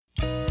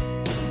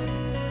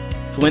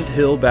Flint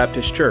Hill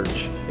Baptist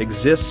Church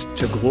exists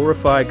to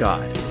glorify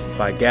God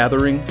by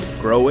gathering,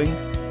 growing,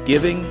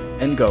 giving,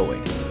 and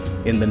going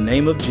in the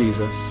name of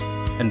Jesus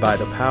and by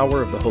the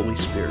power of the Holy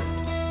Spirit.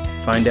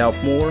 Find out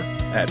more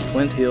at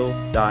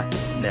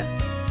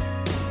flinthill.net.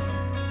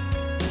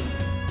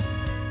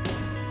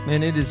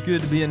 Man, it is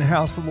good to be in the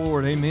house of the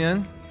Lord.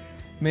 Amen.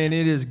 Man,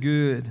 it is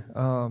good.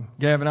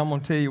 Gavin, I'm going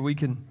to tell you, we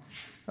can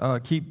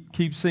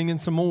keep singing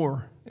some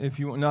more if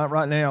you want. Not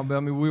right now,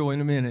 but we will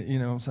in a minute. You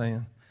know what I'm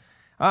saying?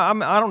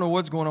 I don't know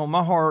what's going on.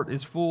 My heart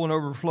is full and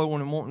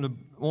overflowing and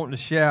wanting to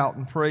shout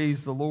and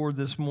praise the Lord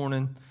this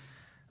morning.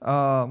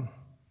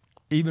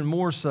 Even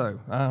more so.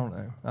 I don't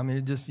know. I mean,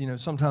 it just,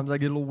 sometimes I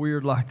get a little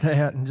weird like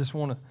that and just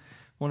want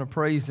to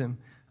praise Him.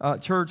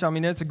 Church, I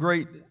mean, that's a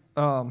great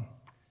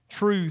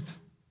truth.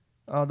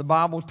 The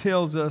Bible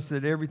tells us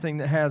that everything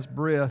that has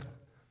breath,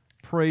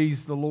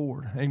 praise the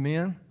Lord.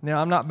 Amen?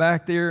 Now, I'm not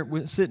back there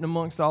sitting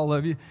amongst all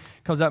of you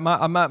because I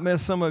might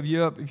mess some of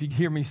you up if you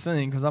hear me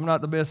sing because I'm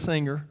not the best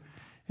singer.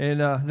 And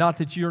not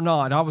that you're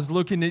not. I was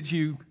looking at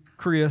you,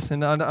 Chris,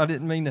 and I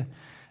didn't mean to.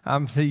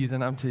 I'm teasing.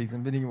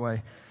 But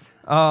anyway,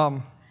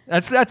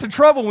 that's the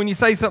trouble when you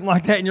say something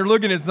like that and you're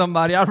looking at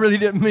somebody. I really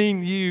didn't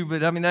mean you,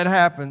 but I mean, that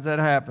happens.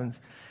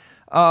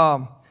 But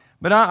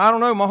I don't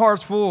know. My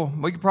heart's full.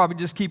 We could probably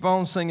just keep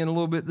on singing a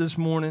little bit this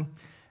morning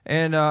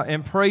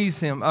and praise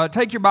Him.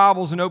 Take your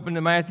Bibles and open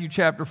to Matthew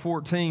chapter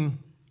 14.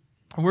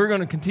 We're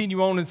going to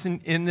continue on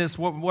in this,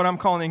 what I'm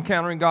calling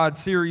Encountering God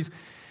series.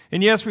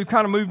 And yes, we've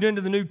kind of moved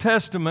into the New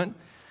Testament,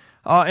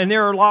 and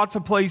there are lots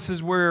of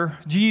places where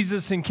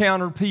Jesus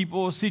encountered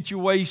people,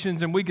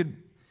 situations, and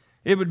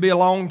it would be a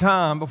long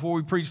time before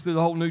we preach through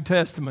the whole New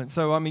Testament.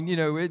 So, I mean,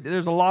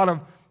 there's a lot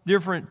of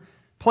different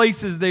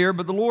places there,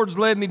 but the Lord's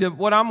led me to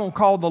what I'm going to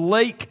call the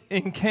lake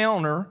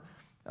encounter.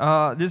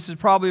 This is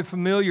probably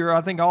familiar. I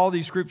think all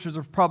these scriptures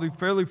are probably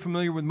fairly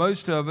familiar with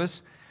most of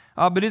us,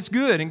 but it's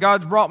good, and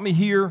God's brought me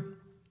here.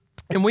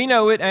 And we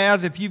know it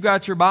as, if you've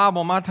got your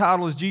Bible, my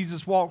title is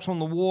Jesus Walks on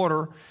the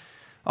Water.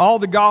 All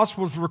the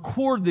Gospels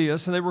record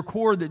this, and they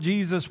record that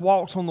Jesus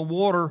walks on the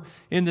water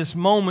in this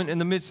moment in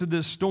the midst of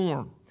this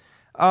storm.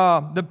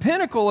 The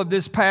pinnacle of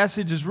this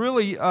passage is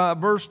really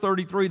verse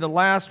 33, the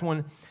last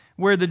one,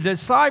 where the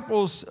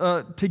disciples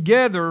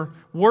together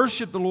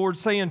worship the Lord,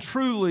 saying,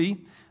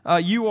 "Truly,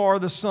 you are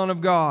the Son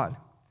of God."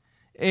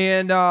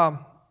 And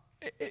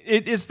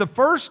it's the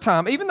first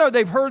time, even though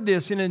they've heard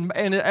this, and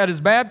at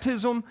His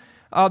baptism,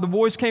 the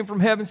voice came from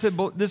heaven and said,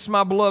 "This is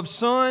my beloved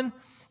Son."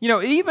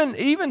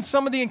 Even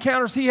some of the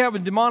encounters He had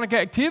with demonic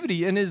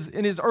activity in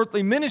his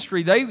earthly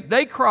ministry,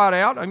 they cried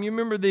out. I mean, you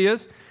remember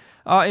this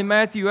in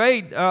Matthew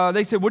 8.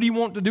 They said, "What do you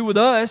want to do with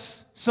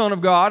us, Son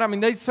of God?" I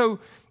mean,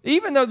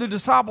 even though the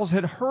disciples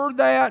had heard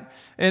that,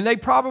 and they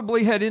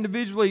probably had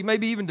individually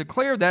maybe even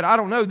declared that, I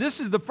don't know. This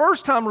is the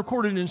first time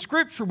recorded in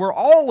Scripture where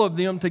all of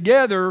them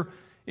together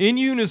in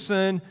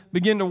unison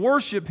begin to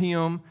worship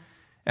Him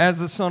as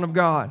the Son of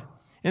God.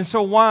 And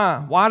so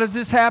why? Why does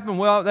this happen?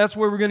 Well, that's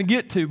where we're going to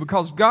get to,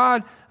 because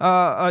God,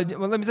 let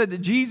me say that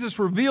Jesus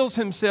reveals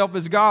Himself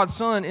as God's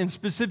Son in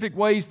specific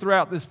ways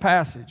throughout this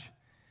passage.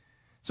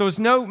 So it's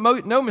no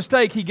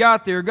mistake He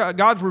got there.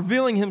 God's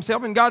revealing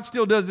Himself, and God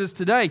still does this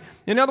today.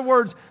 In other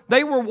words,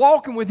 they were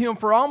walking with Him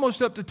for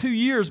almost up to 2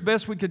 years,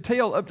 best we could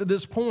tell, up to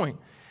this point.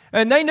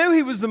 And they knew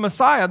He was the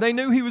Messiah. They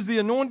knew He was the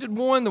anointed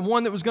one, the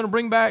one that was going to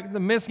bring back the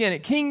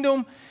Messianic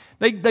kingdom.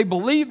 They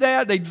believed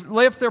that. They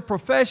left their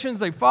professions.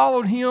 They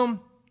followed Him.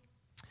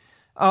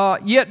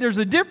 Yet there's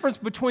a difference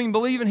between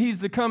believing He's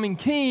the coming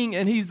King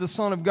and He's the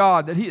Son of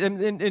God. That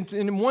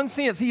in one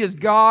sense, He is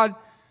God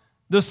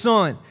the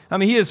Son. I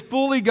mean, He is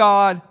fully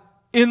God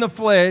in the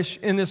flesh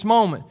in this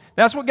moment.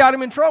 That's what got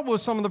Him in trouble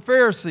with some of the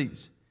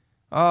Pharisees.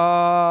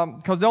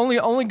 Because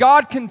only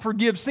God can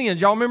forgive sins.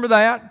 Y'all remember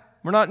that?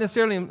 We're not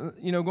necessarily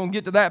going to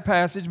get to that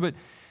passage, but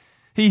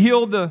He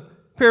healed the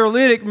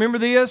paralytic. Remember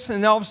this?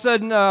 And all of a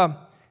sudden,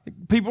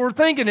 people were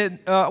thinking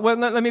it.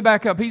 Let me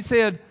back up. He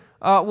said,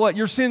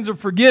 your sins are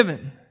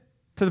forgiven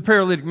to the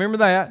paralytic. Remember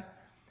that?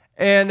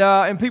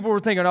 And people were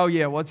thinking, oh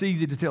yeah, well, it's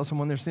easy to tell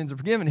someone their sins are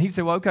forgiven. He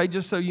said, well, okay,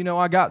 just so you know,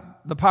 I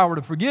got the power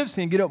to forgive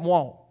sin, get up and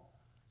walk.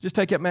 Just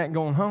take that mat and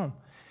go on home.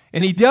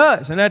 And He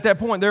does. And at that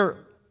point, they're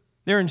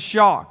in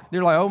shock.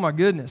 They're like, oh my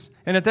goodness.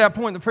 And at that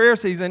point, the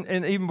Pharisees,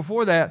 and even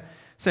before that,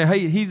 say,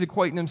 hey, He's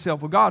equating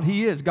Himself with God.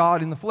 He is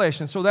God in the flesh.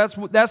 And so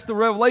that's the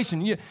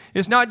revelation.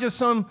 It's not just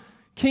some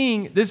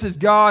king. This is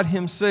God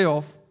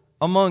Himself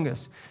among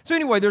us. So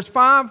anyway, there's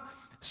 5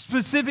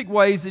 specific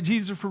ways that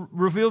Jesus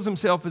reveals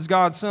Himself as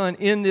God's Son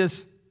in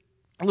this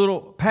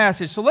little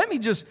passage. So let me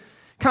just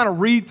kind of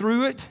read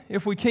through it,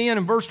 if we can,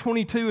 in verse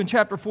 22 in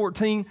chapter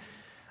 14.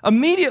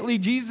 Immediately,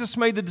 Jesus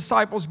made the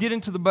disciples get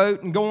into the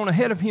boat and go on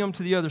ahead of Him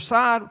to the other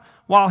side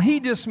while He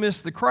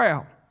dismissed the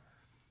crowd.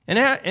 And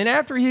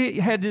after He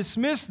had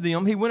dismissed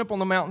them, He went up on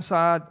the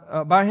mountainside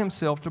by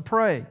Himself to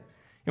pray.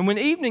 And when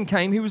evening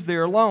came, He was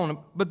there alone.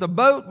 But the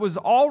boat was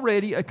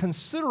already a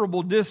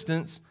considerable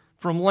distance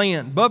from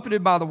land,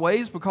 buffeted by the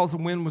waves because the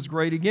wind was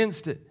great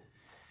against it.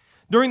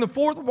 During the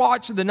 4th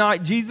watch of the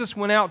night, Jesus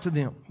went out to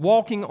them,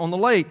 walking on the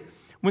lake.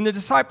 When the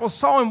disciples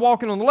saw him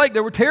walking on the lake, they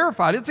were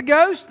terrified. It's a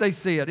ghost, they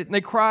said, and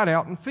they cried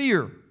out in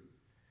fear.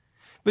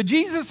 But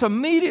Jesus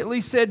immediately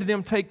said to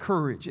them, take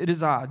courage. It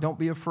is I. Don't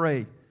be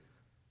afraid.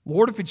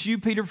 Lord, if it's you,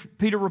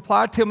 Peter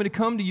replied, tell me to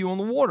come to you on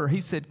the water. He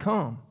said,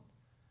 come.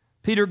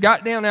 Peter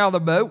got down out of the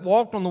boat,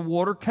 walked on the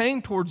water,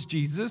 came towards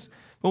Jesus.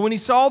 But when he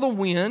saw the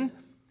wind,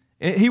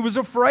 he was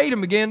afraid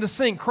and began to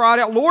sink, cried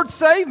out, Lord,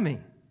 save me.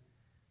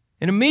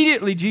 And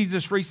immediately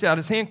Jesus reached out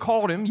his hand,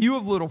 called him. You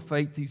of little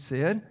faith, he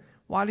said.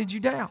 Why did you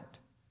doubt?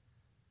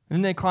 And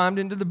then they climbed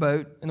into the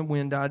boat, and the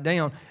wind died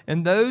down.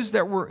 And those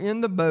that were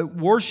in the boat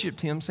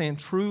worshiped him, saying,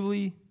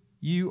 truly,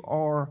 you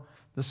are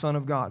the Son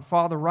of God.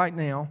 Father, right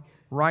now,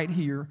 right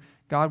here,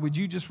 God, would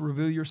you just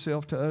reveal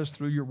yourself to us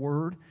through your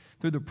word,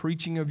 through the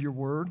preaching of your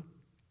word?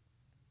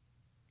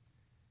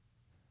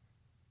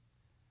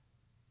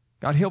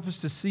 God, help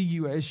us to see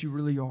you as you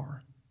really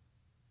are.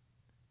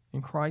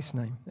 In Christ's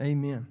name,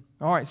 amen.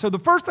 All right, so the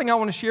first thing I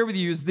want to share with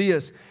you is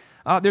this.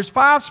 There's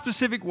 5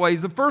 specific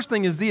ways. The first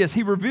thing is this.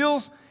 He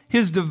reveals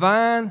his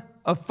divine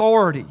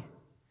authority.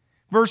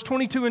 Verse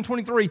 22 and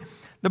 23,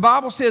 the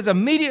Bible says,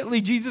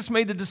 immediately Jesus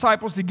made the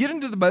disciples to get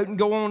into the boat and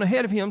go on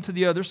ahead of him to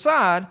the other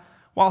side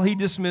while he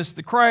dismissed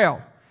the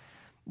crowd.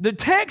 The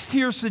text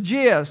here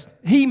suggests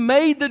he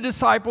made the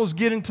disciples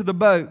get into the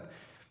boat.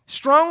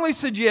 Strongly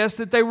suggests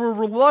that they were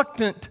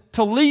reluctant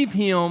to leave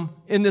him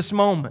in this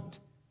moment.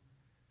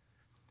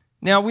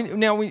 Now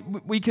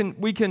we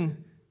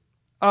can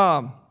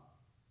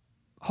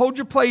hold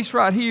your place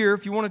right here.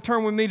 If you want to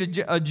turn with me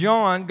to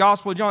John,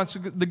 Gospel of John. So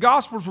the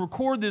Gospels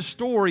record this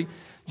story.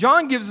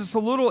 John gives us a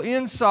little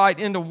insight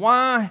into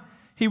why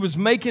he was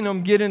making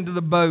them get into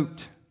the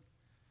boat.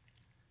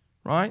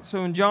 Right?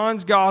 So in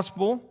John's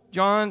Gospel,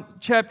 John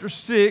chapter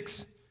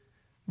 6,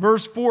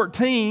 verse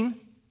 14.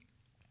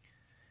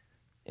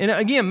 And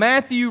again,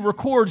 Matthew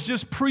records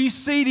just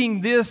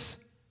preceding this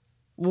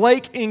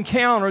lake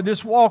encounter,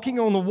 this walking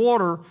on the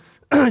water,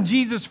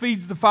 Jesus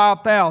feeds the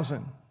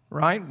 5,000.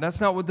 Right? That's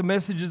not what the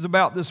message is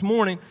about this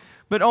morning.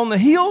 But on the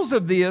heels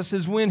of this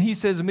is when he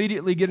says,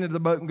 immediately get into the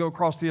boat and go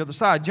across the other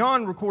side.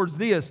 John records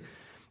this.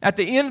 At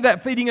the end of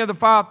that feeding of the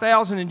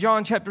 5,000 in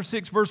John chapter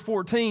 6, verse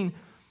 14,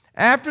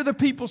 after the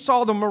people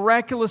saw the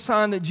miraculous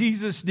sign that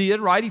Jesus did,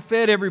 right? He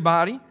fed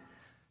everybody.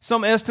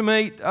 Some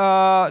estimate,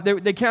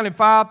 they counted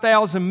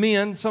 5,000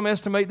 men. Some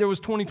estimate there was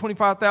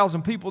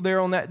 25,000 people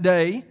there on that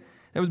day.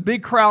 There was a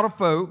big crowd of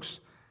folks.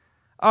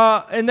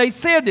 And they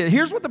said this.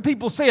 Here's what the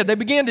people said. They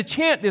began to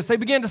chant this. They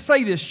began to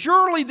say this.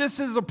 Surely this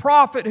is a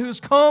prophet who has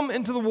come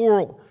into the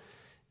world.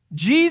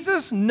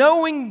 Jesus,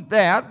 knowing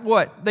that,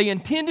 what? They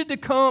intended to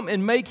come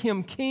and make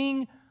him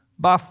king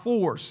by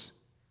force,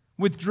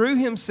 withdrew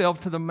himself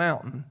to the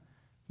mountain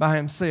by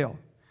himself.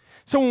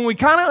 So when we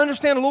kind of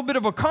understand a little bit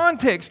of a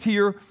context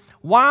here,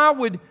 why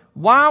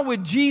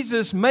would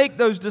Jesus make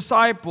those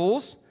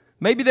disciples?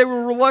 Maybe they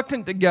were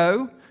reluctant to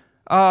go.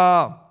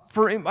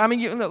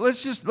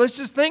 Let's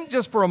just think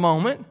just for a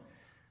moment.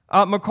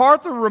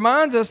 MacArthur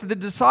reminds us that the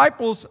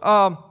disciples,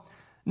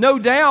 no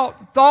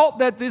doubt, thought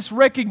that this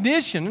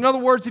recognition, in other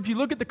words, if you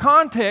look at the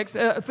context,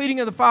 feeding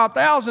of the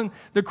 5,000,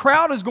 the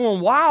crowd is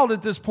going wild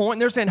at this point,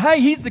 and they're saying,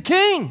 hey, he's the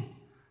king.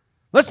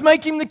 Let's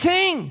make him the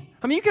king.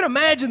 I mean, you can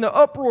imagine the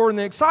uproar and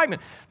the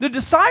excitement. The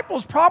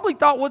disciples probably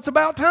thought, well, it's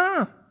about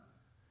time.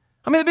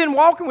 I mean, they've been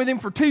walking with him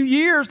for 2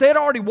 years. They had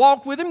already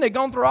walked with him. They'd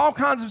gone through all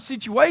kinds of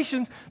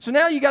situations. So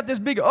now you got this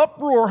big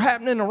uproar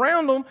happening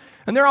around them,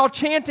 and they're all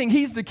chanting,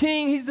 he's the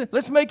king,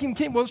 let's make him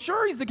king. Well,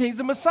 sure, he's the king, he's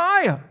the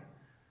Messiah.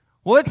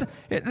 Well,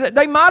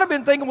 they might have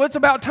been thinking, well, it's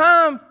about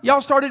time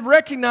y'all started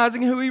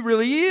recognizing who he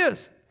really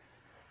is.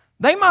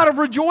 They might have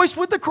rejoiced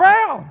with the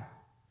crowd.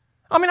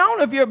 I mean, I don't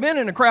know if you've ever been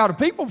in a crowd of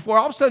people before.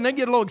 All of a sudden, they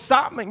get a little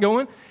excitement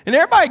going, and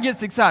everybody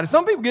gets excited.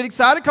 Some people get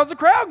excited because the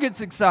crowd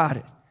gets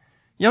excited.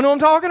 You know what I'm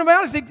talking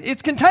about?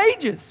 It's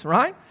contagious,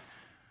 right?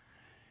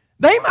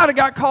 They might have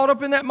got caught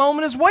up in that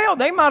moment as well.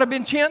 They might have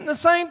been chanting the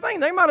same thing.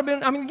 They might have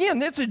been,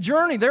 again, it's a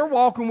journey. They're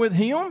walking with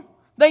him.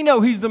 They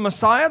know he's the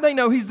Messiah. They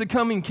know he's the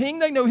coming king.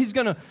 They know he's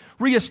going to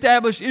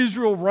reestablish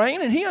Israel's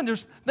reign,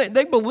 and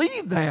they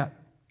believe that.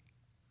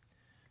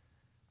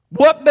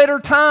 What better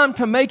time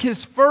to make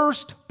his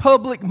first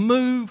public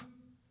move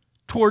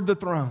toward the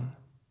throne?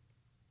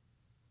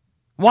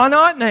 Why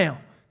not now?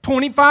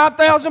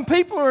 25,000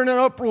 people are in an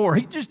uproar.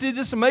 He just did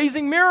this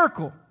amazing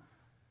miracle.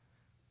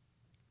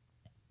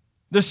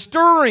 The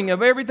stirring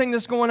of everything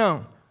that's going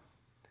on.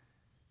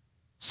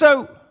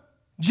 So,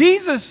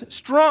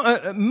 Jesus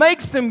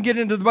makes them get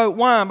into the boat.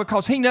 Why?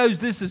 Because he knows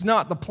this is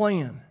not the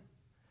plan.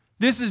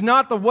 This is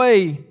not the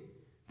way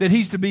that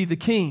he's to be the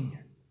king.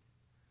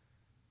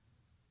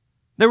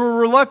 They were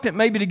reluctant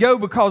maybe to go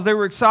because they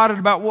were excited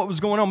about what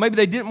was going on. Maybe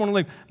they didn't want to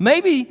leave.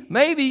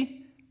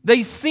 Maybe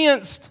they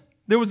sensed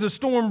there was a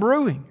storm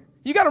brewing.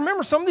 You got to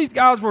remember, some of these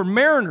guys were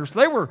mariners.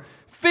 They were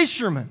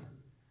fishermen.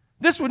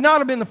 This would not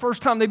have been the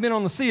first time they'd been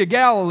on the Sea of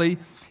Galilee,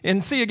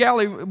 and Sea of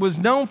Galilee was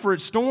known for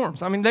its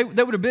storms. I mean, they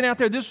would have been out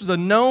there. This was a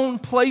known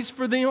place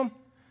for them.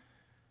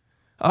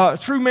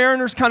 True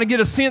mariners kind of get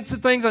a sense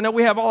of things. I know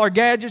we have all our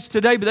gadgets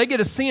today, but they get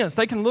a sense.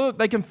 They can look,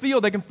 they can feel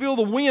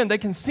the wind, they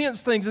can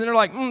sense things, and they're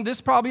like,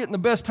 this probably isn't the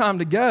best time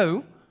to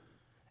go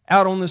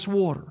out on this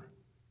water.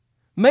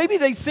 Maybe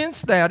they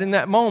sensed that in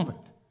that moment.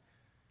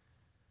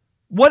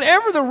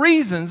 Whatever the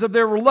reasons of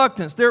their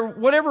reluctance,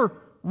 whatever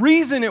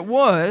reason it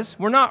was,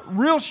 we're not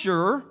real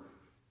sure.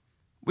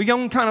 We're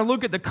going to kind of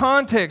look at the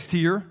context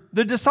here.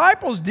 The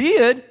disciples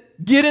did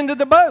get into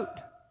the boat.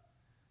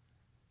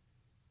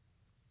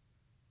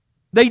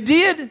 They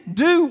did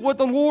do what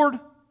the Lord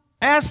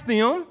asked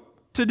them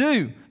to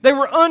do. They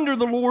were under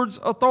the Lord's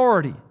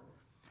authority.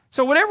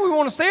 So whatever we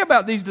want to say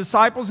about these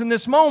disciples in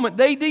this moment,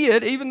 they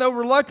did, even though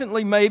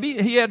reluctantly maybe.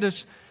 He had to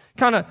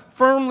kind of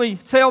firmly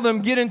tell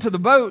them, get into the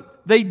boat.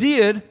 They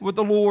did what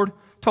the Lord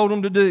told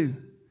them to do.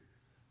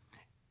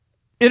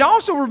 It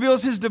also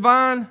reveals His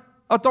divine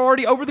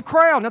authority over the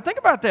crowd. Now think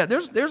about that.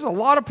 There's a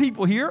lot of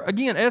people here.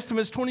 Again,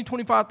 estimates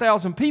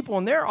 25,000 people,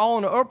 and they're all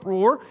in an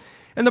uproar.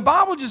 And the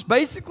Bible just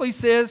basically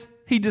says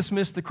He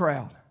dismissed the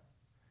crowd.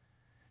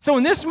 So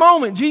in this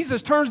moment,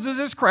 Jesus turns to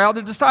this crowd.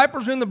 The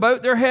disciples are in the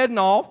boat. They're heading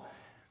off.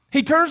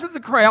 He turns to the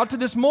crowd, to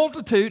this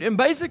multitude, and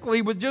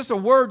basically with just a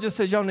word just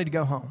says, y'all need to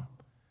go home.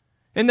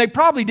 And they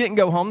probably didn't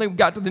go home. They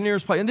got to the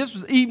nearest place. And this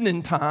was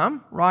evening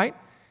time, right?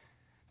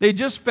 They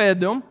just fed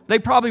them. They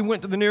probably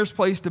went to the nearest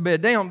place to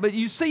bed down. But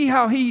you see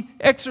how He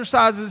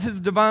exercises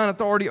His divine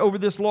authority over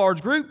this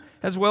large group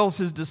as well as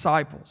His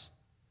disciples.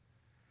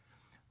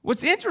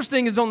 What's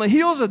interesting is on the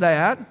heels of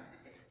that,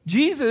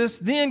 Jesus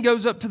then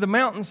goes up to the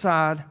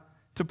mountainside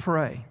to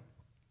pray.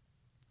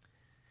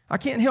 I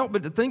can't help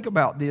but to think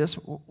about this.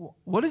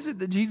 What is it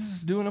that Jesus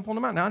is doing up on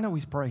the mountain? Now, I know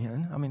He's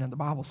praying. I mean, the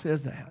Bible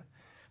says that.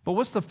 But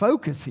what's the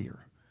focus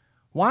here?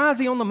 Why is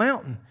He on the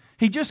mountain?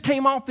 He just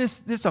came off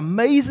this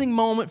amazing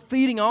moment,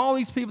 feeding all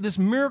these people, this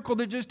miracle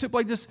that just took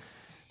place, this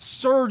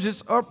surge,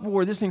 this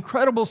uproar, this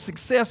incredible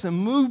success and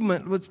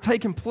movement that's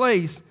taking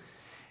place.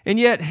 And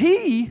yet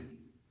He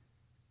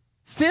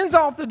sends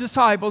off the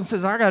disciples and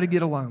says, I got to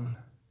get alone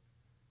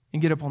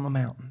and get up on the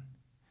mountain.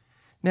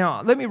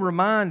 Now, let me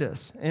remind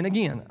us, and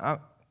again,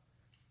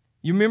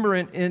 you remember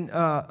in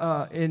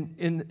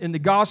the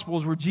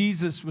Gospels where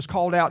Jesus was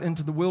called out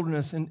into the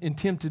wilderness and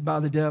tempted by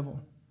the devil.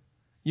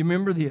 You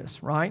remember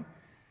this, right?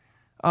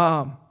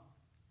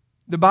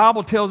 The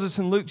Bible tells us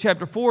in Luke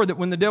chapter 4 that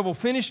when the devil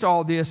finished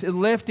all this, it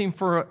left him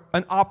for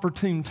an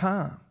opportune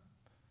time.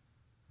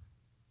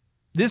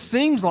 This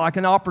seems like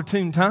an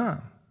opportune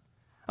time.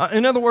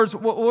 In other words,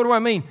 what do I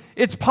mean?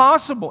 It's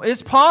possible,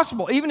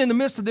 even in the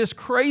midst of this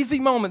crazy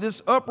moment,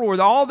 this uproar,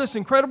 all this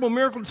incredible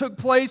miracle took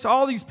place,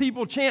 all these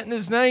people chanting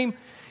His name,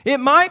 it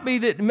might be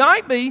that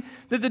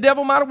the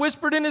devil might have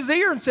whispered in His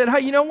ear and said, hey,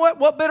 you know what?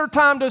 What better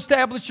time to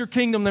establish your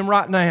kingdom than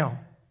right now?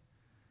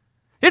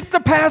 It's the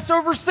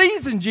Passover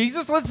season,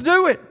 Jesus. Let's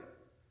do it.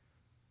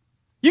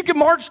 You can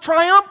march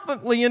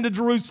triumphantly into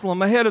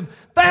Jerusalem ahead of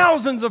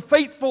thousands of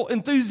faithful,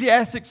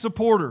 enthusiastic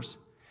supporters.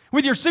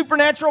 With your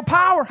supernatural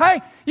power,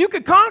 hey, you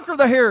could conquer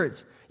the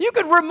Herods. You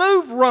could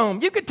remove Rome.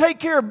 You could take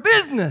care of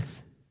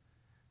business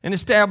and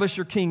establish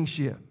your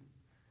kingship.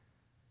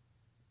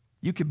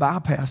 You could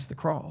bypass the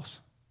cross.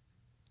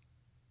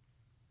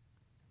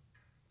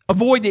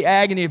 Avoid the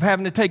agony of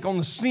having to take on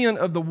the sin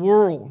of the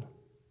world.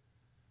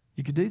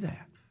 You could do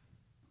that.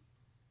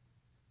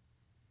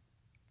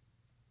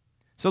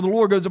 So the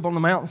Lord goes up on the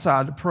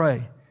mountainside to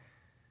pray.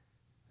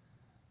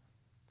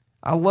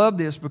 I love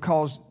this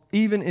because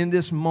even in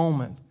this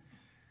moment,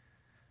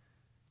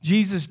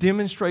 Jesus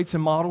demonstrates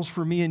and models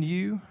for me and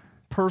you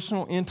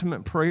personal,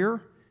 intimate prayer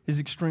is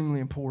extremely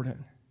important.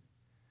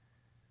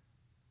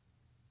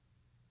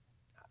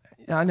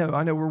 I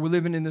know we're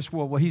living in this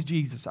world. Well, He's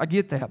Jesus. I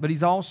get that. But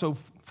He's also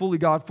fully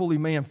God, fully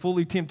man,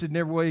 fully tempted in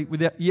every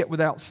way, yet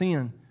without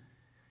sin.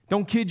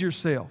 Don't kid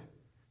yourself.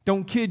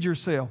 Don't kid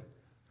yourself.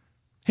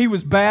 He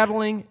was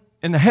battling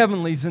in the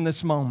heavenlies in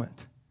this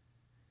moment.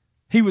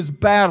 He was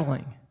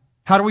battling.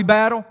 How do we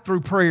battle?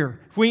 Through prayer.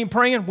 If we ain't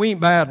praying, we ain't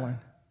battling.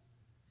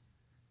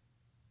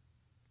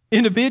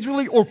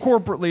 Individually or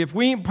corporately. If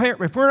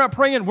we're not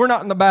praying, we're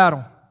not in the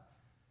battle.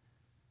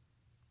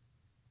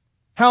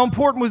 How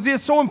important was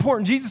this? So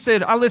important. Jesus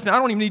said, listen, I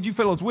don't even need you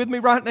fellows with me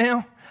right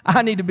now.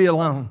 I need to be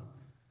alone.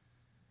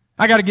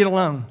 I got to get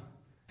alone.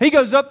 He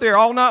goes up there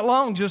all night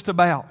long just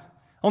about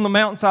on the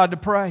mountainside to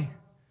pray.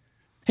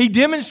 He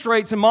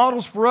demonstrates and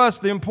models for us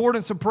the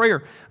importance of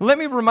prayer. Let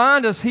me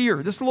remind us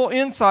here, this little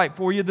insight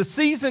for you. The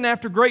season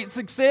after great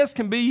success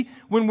can be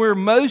when we're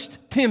most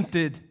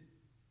tempted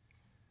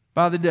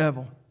by the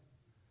devil.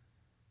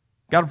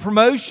 Got a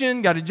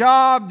promotion, got a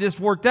job, this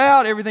worked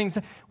out, everything's...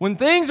 When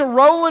things are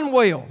rolling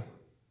well,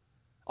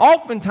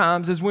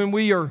 oftentimes is when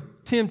we are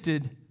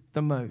tempted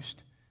the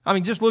most. I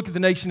mean, just look at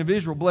the nation of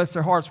Israel, bless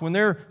their hearts. When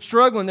they're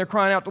struggling, they're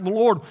crying out to the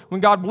Lord.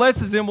 When God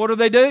blesses them, what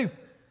do?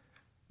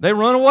 They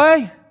run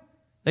away.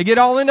 They get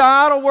all into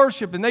idol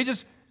worship, and they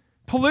just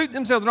pollute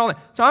themselves and all that.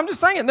 So I'm just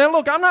saying, now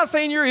look, I'm not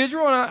saying you're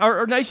Israel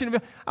or nation of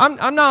Israel.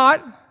 I'm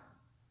not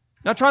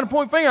trying to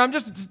point finger. I'm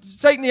just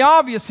stating the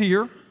obvious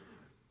here.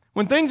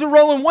 When things are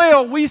rolling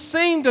well, we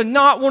seem to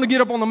not want to get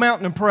up on the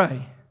mountain and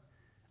pray.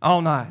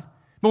 all night.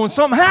 But when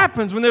something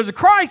happens, when there's a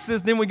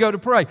crisis, then we go to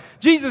pray.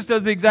 Jesus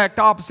does the exact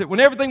opposite.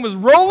 When everything was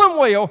rolling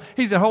well,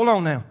 he said, hold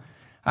on now.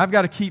 I've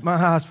got to keep my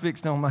eyes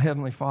fixed on my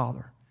Heavenly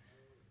Father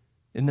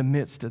in the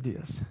midst of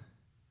this.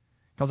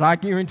 Because I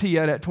guarantee you,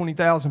 at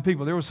 20,000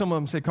 people, there were some of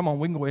them said, come on,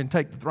 we can go ahead and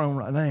take the throne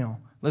right now.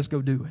 Let's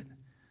go do it.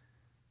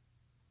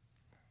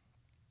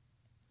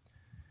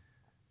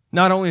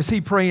 Not only is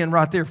he praying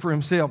right there for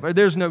himself,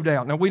 there's no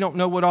doubt. Now, we don't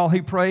know what all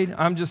he prayed.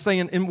 I'm just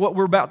saying, in what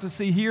we're about to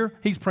see here,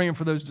 he's praying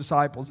for those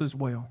disciples as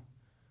well.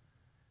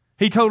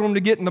 He told them to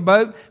get in the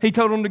boat. He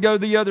told them to go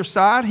the other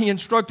side. He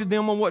instructed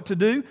them on what to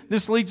do.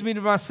 This leads me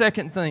to my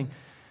second thing.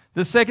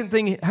 The second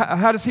thing,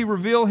 how does he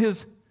reveal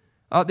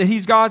that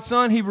he's God's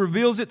Son? He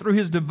reveals it through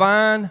his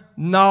divine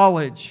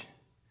knowledge.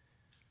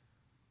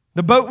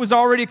 The boat was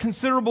already a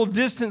considerable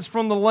distance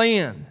from the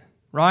land,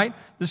 right?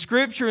 The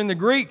scripture in the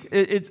Greek,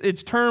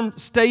 it's termed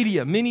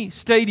stadia, many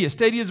stadia.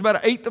 Stadia is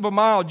about 1/8 of a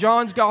mile.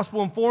 John's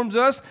gospel informs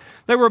us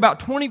they were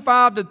about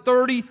 25 to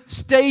 30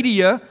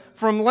 stadia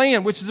from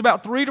land, which is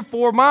about 3 to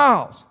 4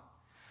 miles.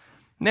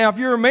 Now, if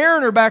you're a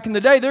mariner back in the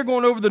day, they're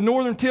going over the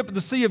northern tip of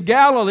the Sea of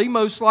Galilee,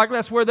 most likely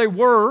that's where they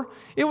were.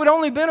 It would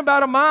only have been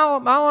about a mile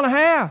and a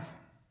half.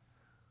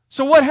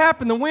 So what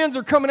happened? The winds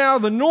are coming out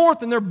of the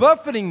north and they're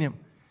buffeting them.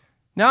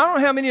 Now, I don't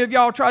know how many of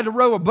y'all tried to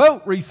row a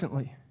boat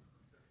recently.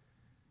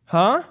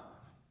 Huh?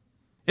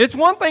 It's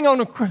one thing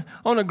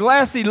on a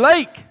glassy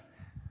lake,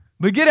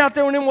 but get out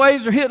there when them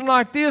waves are hitting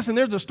like this and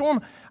there's a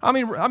storm. I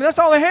mean that's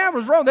all they had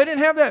was row. They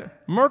didn't have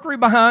that mercury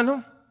behind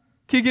them,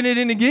 kicking it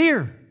into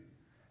gear.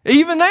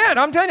 Even that,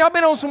 I'm telling you, I've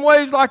been on some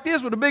waves like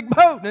this with a big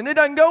boat, and it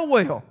doesn't go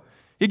well.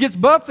 It gets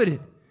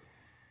buffeted.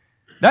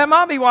 That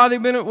might be why we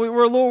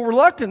were a little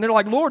reluctant. They're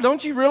like, Lord,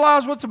 don't you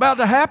realize what's about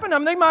to happen? I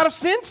mean, they might have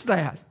sensed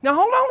that. Now,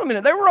 hold on a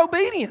minute. They were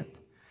obedient.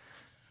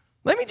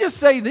 Let me just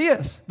say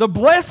this, the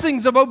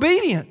blessings of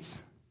obedience.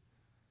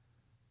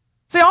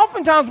 See,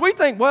 oftentimes we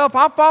think, well, if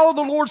I follow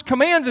the Lord's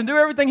commands and do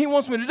everything He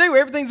wants me to do,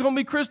 everything's going to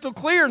be crystal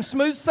clear and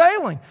smooth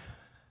sailing.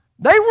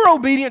 They were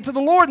obedient to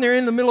the Lord, and they're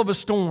in the middle of a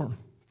storm,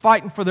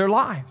 fighting for their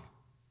life.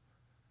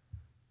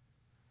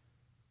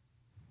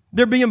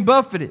 They're being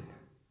buffeted.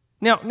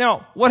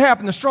 Now, what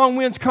happened? The strong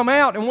winds come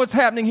out, and what's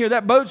happening here?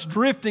 That boat's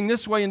drifting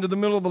this way into the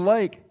middle of the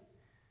lake.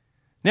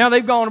 Now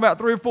they've gone about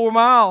 3 or 4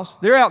 miles.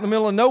 They're out in the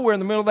middle of nowhere in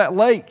the middle of that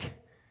lake,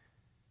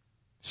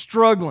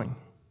 struggling.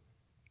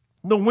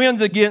 The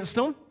wind's against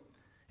them.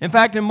 In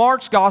fact, in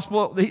Mark's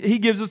gospel, he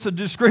gives us a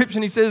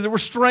description. He says they were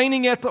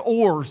straining at the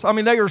oars. I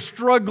mean, they are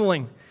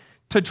struggling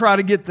to try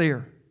to get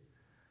there.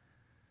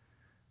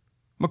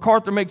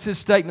 MacArthur makes his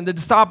statement. The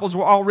disciples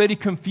were already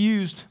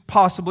confused,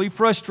 possibly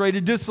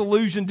frustrated,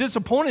 disillusioned,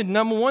 disappointed,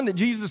 number one, that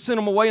Jesus sent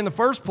them away in the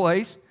first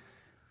place.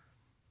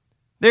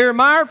 They're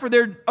admired for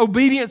their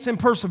obedience and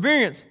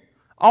perseverance.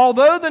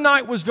 Although the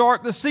night was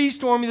dark, the sea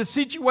stormy, the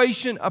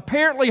situation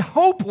apparently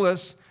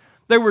hopeless,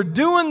 they were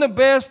doing the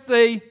best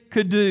they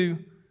could do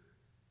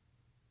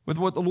with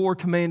what the Lord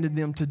commanded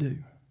them to do.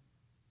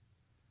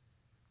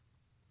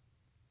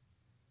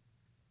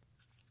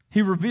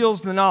 He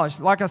reveals the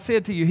knowledge. Like I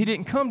said to you, He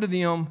didn't come to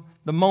them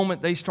the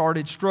moment they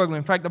started struggling.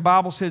 In fact, the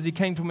Bible says He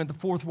came to them at the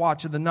 4th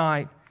watch of the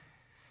night.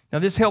 Now,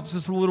 this helps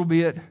us a little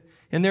bit.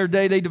 In their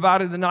day, they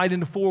divided the night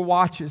into 4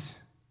 watches,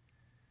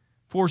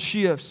 4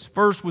 shifts.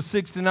 First was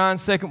 6 to 9,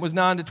 second was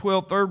 9 to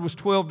 12, third was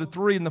 12 to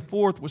 3, and the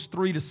fourth was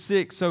 3 to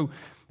 6. So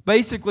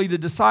basically, the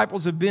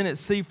disciples have been at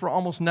sea for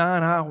almost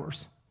 9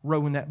 hours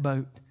rowing that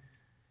boat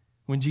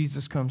when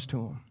Jesus comes to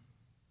them.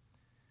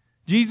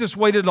 Jesus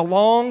waited a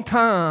long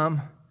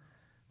time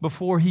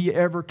before He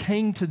ever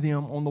came to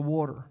them on the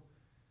water.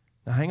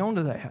 Now hang on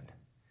to that.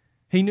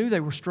 He knew they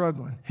were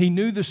struggling. He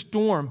knew the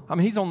storm. I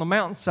mean, He's on the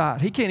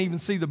mountainside. He can't even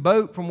see the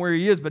boat from where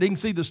He is, but He can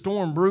see the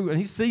storm brew, and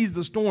He sees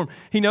the storm.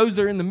 He knows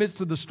they're in the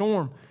midst of the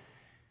storm.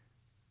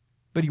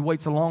 But He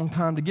waits a long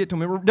time to get to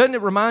them. Doesn't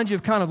it remind you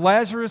of kind of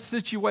Lazarus'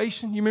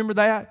 situation? You remember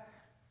that?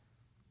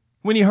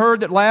 When he heard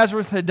that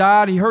Lazarus had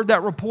died, he heard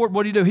that report.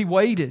 What did he do? He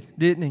waited,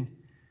 didn't he?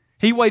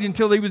 He waited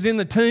until he was in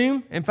the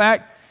tomb. In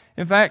fact,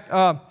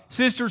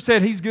 sister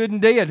said he's good and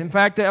dead. In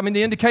fact, the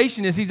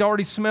indication is he's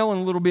already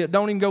smelling a little bit.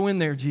 Don't even go in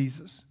there,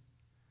 Jesus.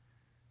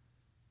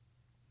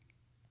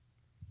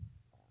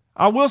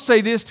 I will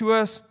say this to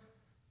us.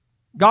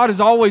 God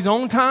is always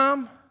on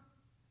time,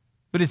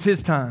 but it's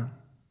His time.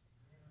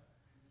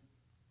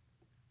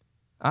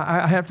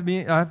 I have to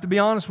be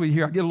honest with you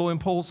here. I get a little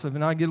impulsive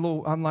and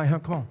I'm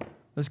like, come on,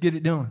 let's get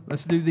it done.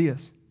 Let's do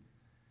this.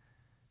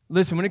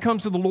 Listen, when it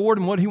comes to the Lord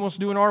and what He wants to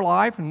do in our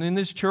life and in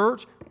this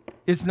church,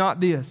 it's not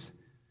this.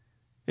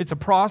 It's a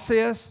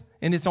process,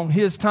 and it's on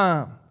His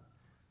time.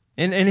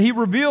 And He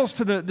reveals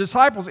to the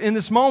disciples in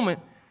this moment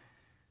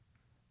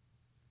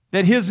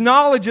that His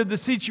knowledge of the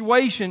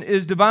situation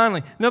is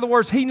divinely. In other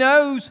words, He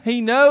knows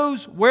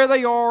where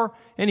they are,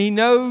 and He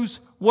knows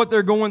what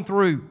they're going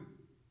through.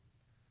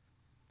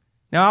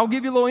 Now, I'll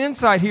give you a little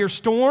insight here.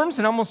 Storms,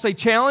 and I'm going to say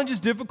challenges,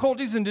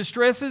 difficulties, and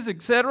distresses,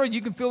 etc.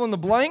 You can fill in the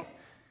blank.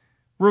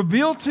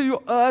 Reveal to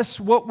us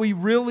what we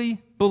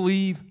really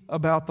believe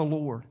about the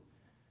Lord.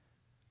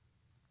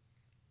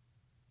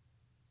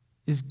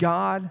 Is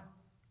God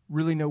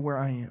really know where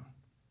I am?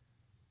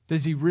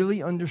 Does he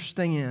really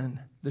understand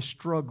the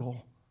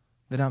struggle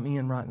that I'm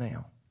in right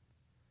now?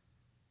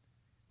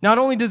 Not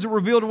only does it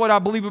reveal to what I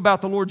believe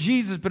about the Lord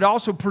Jesus, but it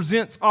also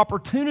presents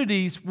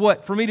opportunities,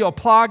 for me to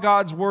apply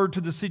God's word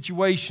to the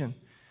situation.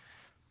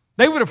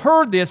 They would have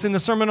heard this in the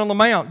Sermon on the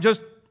Mount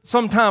just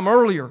some time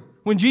earlier,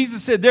 when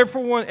Jesus said,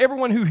 therefore,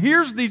 everyone who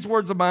hears these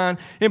words of mine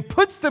and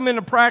puts them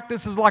into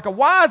practice is like a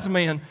wise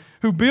man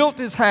who built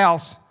his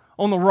house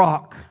on the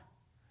rock.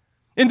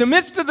 In the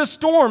midst of the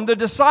storm, the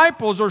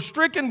disciples are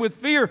stricken with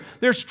fear.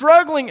 They're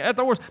struggling at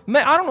the worst.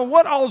 Man, I don't know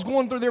what all is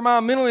going through their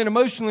mind mentally and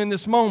emotionally in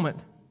this moment.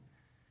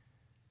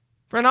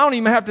 Friend, I don't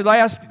even have to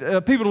ask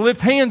people to lift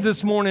hands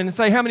this morning and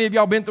say, how many of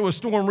y'all been through a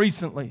storm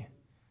recently?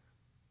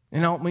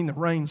 And I don't mean the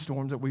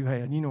rainstorms that we've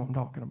had. You know what I'm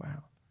talking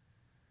about.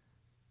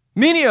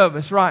 Many of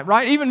us,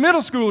 right? Even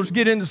middle schoolers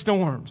get into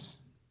storms.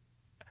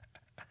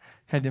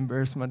 Had to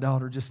embarrass my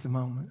daughter just a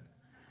moment.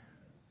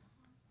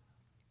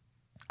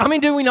 I mean,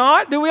 do we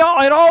not? Do we all,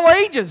 at all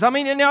ages? I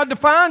mean, and now it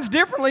defines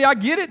differently. I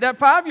get it. That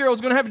 5-year-old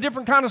is going to have a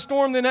different kind of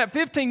storm than that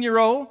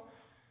 15-year-old.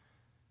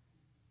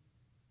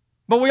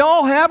 But we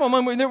all have them.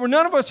 I mean,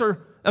 none of us are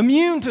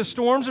immune to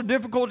storms or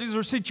difficulties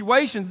or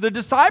situations. The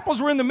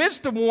disciples were in the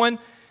midst of one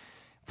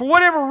for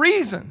whatever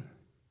reason.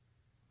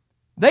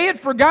 They had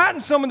forgotten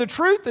some of the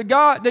truth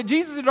that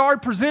Jesus had already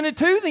presented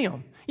to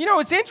them. You know,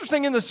 it's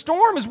interesting, in the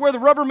storm is where the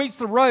rubber meets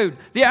the road.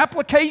 The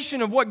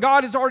application of what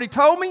God has already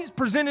told me is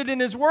presented in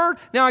His Word.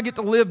 Now I get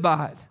to live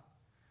by it.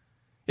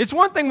 It's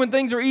one thing when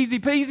things are easy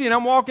peasy and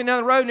I'm walking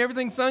down the road and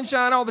everything's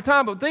sunshine all the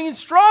time, but when things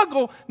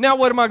struggle, now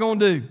what am I going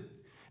to do?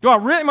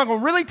 Am I going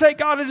to really take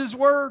God at His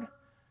Word?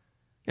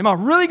 Am I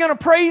really going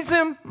to praise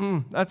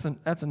Him? That's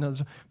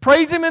another.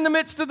 Praise Him in the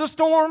midst of the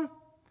storm?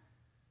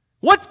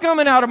 What's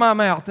coming out of my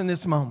mouth in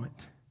this moment?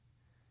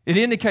 It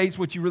indicates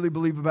what you really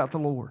believe about the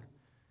Lord.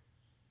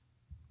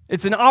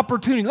 It's an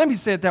opportunity. Let me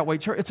say it that way,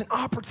 church. It's an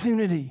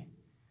opportunity.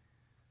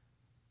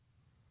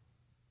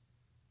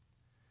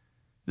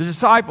 The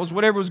disciples,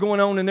 whatever was going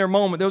on in their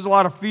moment, there was a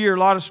lot of fear, a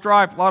lot of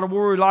strife, a lot of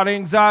worry, a lot of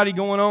anxiety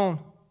going on.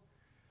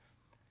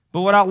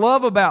 But what I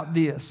love about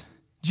this,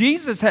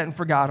 Jesus hadn't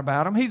forgot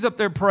about them. He's up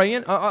there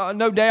praying,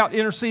 no doubt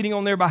interceding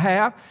on their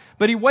behalf.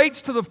 But He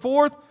waits to the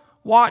fourth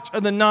watch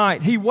of the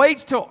night. He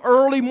waits till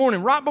early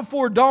morning, right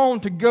before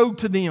dawn, to go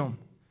to them.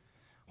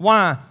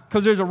 Why?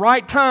 Because there's a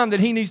right time that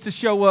He needs to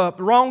show up.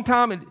 The wrong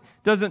time,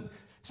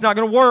 it's not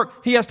going to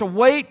work. He has to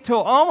wait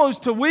till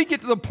we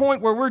get to the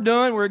point where we're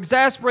done. We're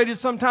exasperated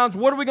sometimes.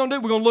 What are we going to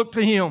do? We're going to look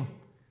to Him.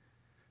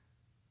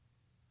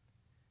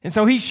 And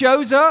so He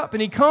shows up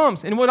and He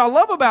comes. And what I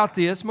love about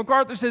this,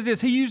 MacArthur says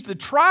this, He used the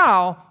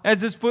trial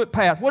as His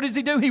footpath. What does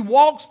He do? He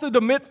walks through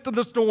the midst of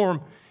the storm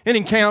and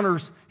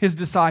encounters His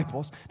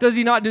disciples. Does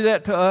He not do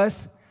that to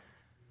us?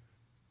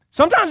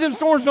 Sometimes them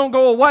storms don't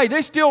go away.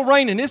 They're still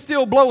raining. It's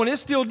still blowing.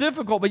 It's still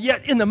difficult. But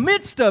yet in the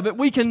midst of it,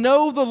 we can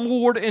know the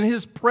Lord and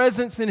His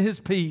presence and His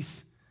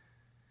peace.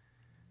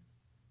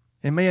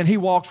 And man, He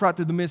walks right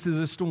through the midst of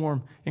the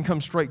storm and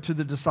comes straight to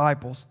the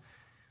disciples.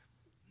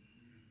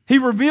 He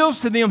reveals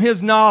to them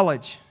His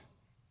knowledge.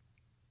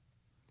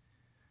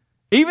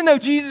 Even though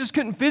Jesus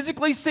couldn't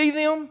physically see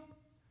them,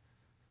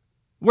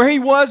 where He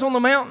was on the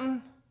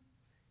mountain,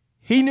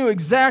 He knew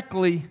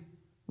exactly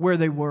where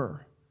they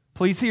were.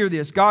 Please hear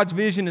this. God's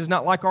vision is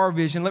not like our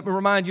vision. Let me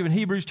remind you, in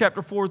Hebrews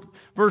chapter 4,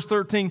 verse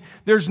 13,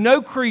 there's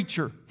no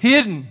creature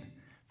hidden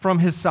from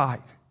His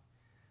sight.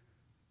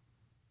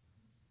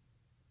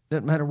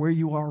 Doesn't matter where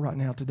you are right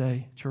now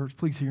today, church,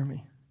 please hear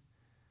me.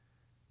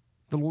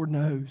 The Lord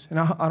knows. And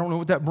I don't know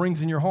what that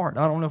brings in your heart.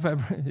 I don't know if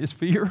that is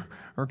fear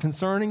or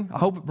concerning. I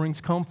hope it brings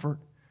comfort.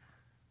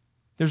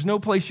 There's no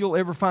place you'll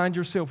ever find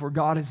yourself where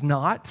God is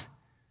not,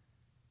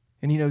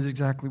 and He knows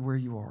exactly where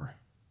you are.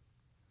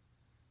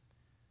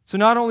 So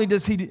not only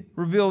does He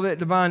reveal that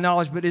divine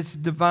knowledge, but it's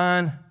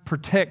divine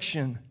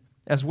protection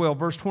as well.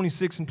 Verse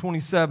 26 and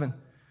 27.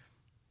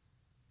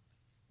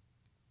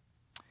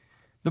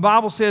 The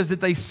Bible says that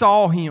they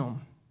saw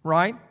Him,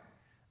 right?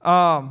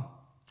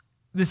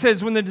 It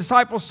says when the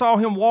disciples saw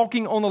Him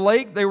walking on the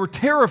lake, they were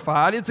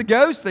terrified. It's a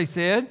ghost, they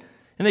said,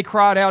 and they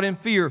cried out in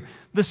fear.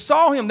 The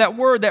saw Him, that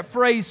word, that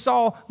phrase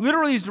saw,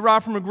 literally is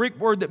derived from a Greek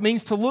word that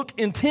means to look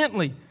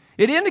intently.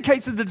 It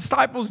indicates that the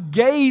disciples'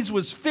 gaze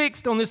was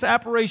fixed on this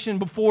apparition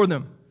before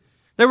them.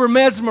 They were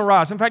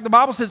mesmerized. In fact, the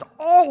Bible says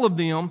all of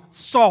them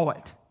saw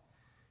it.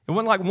 It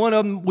wasn't like one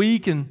of them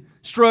weak and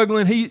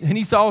struggling, and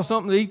he saw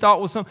something that he thought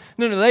was something.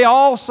 No, they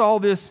all saw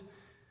this.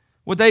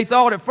 What they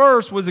thought at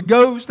first was a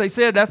ghost. They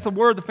said that's the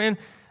word,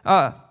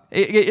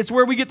 it's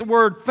where we get the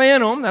word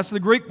phantom. That's the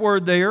Greek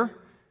word there.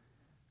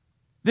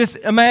 This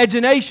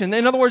imagination.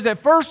 In other words,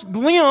 at first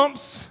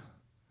glimpse,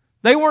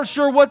 they weren't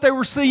sure what they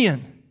were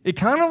seeing. It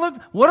kind of looked,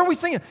 what are we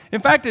seeing? In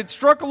fact, it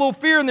struck a little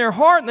fear in their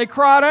heart and they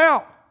cried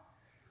out.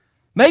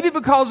 Maybe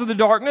because of the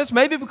darkness,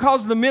 maybe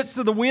because of the midst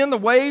of the wind, the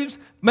waves,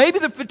 maybe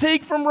the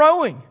fatigue from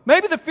rowing,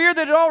 maybe the fear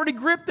that had already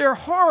gripped their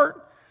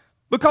heart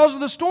because of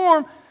the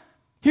storm.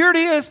 Here it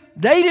is.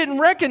 They didn't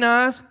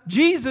recognize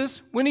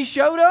Jesus when He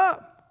showed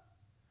up.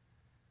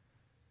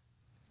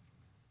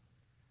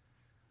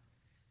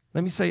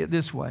 Let me say it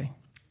this way.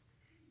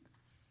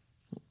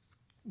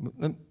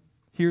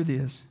 Hear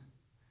this.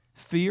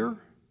 Fear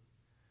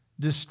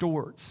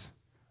distorts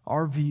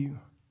our view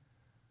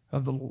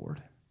of the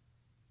Lord.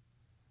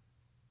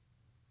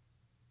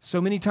 So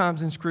many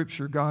times in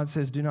Scripture, God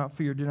says, do not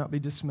fear, do not be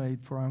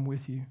dismayed, for I am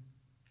with you.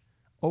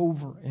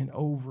 Over and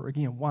over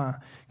again. Why?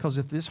 Because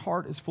if this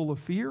heart is full of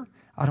fear,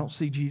 I don't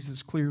see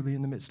Jesus clearly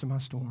in the midst of my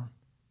storm.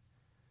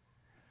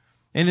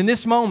 And in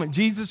this moment,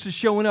 Jesus is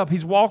showing up.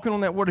 He's walking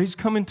on that water. He's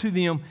coming to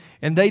them,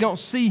 and they don't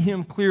see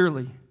Him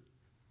clearly.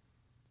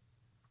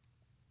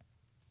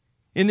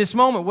 In this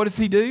moment, what does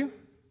He do?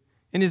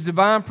 In His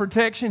divine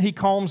protection, He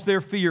calms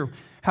their fear.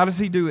 How does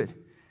He do it?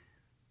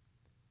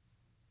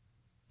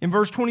 In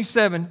verse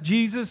 27,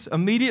 Jesus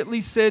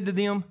immediately said to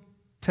them,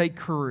 take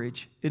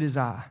courage, it is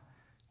I.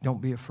 Don't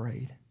be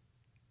afraid.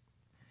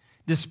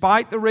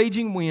 Despite the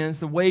raging winds,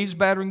 the waves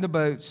battering the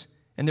boats,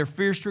 and their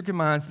fear-stricken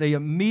minds, they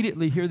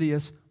immediately, hear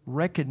this,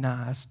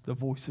 recognized the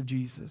voice of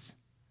Jesus.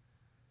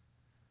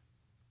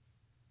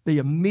 They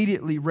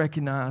immediately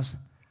recognized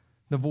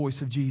the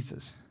voice of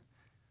Jesus.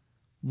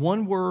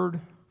 One word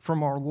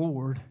from our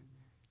Lord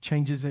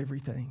changes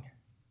everything.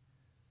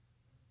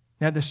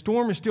 Now, the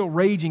storm is still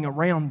raging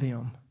around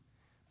them,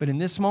 but in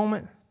this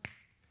moment,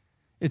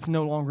 it's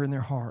no longer in their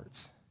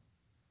hearts.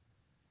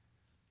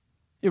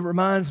 It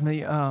reminds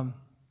me,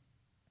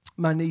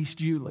 my niece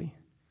Julie.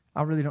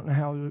 I really don't know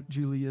how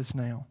Julie is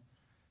now.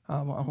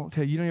 I won't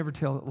tell you. You don't ever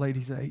tell a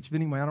lady's age. But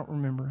anyway, I don't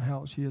remember how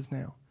old she is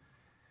now.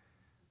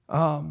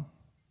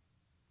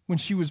 When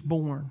she was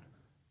born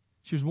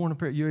up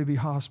here at UAB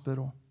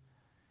Hospital.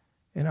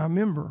 And I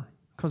remember,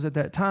 because at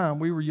that time,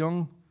 we were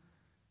young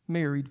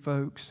married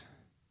folks.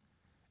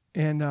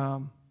 And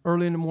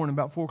early in the morning,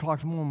 about 4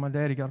 o'clock in the morning, my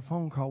daddy got a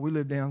phone call. We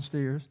lived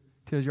downstairs.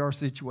 Tells you our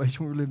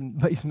situation. We were living in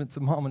the basements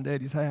of Mom and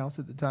Daddy's house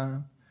at the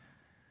time.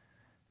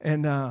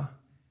 And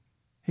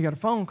he got a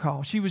phone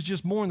call. She was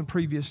just born the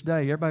previous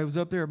day. Everybody was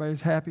up there. Everybody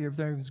was happy.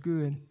 Everything was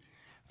good.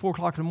 4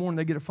 o'clock in the morning,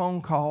 they get a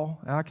phone call.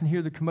 And I can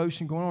hear the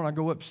commotion going on. I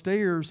go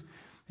upstairs,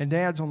 and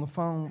Dad's on the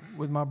phone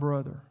with my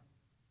brother.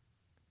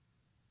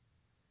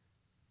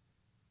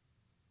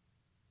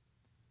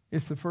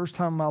 It's the first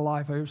time in my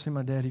life I ever seen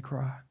my daddy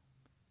cry.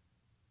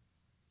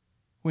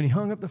 When he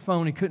hung up the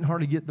phone, he couldn't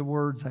hardly get the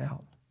words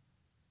out.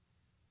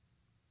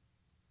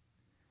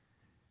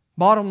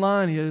 Bottom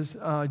line is,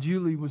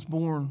 Julie was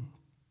born,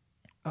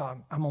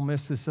 I'm going to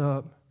mess this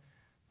up.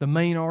 The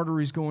main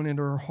arteries going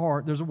into her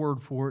heart, there's a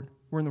word for it,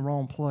 were in the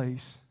wrong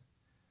place.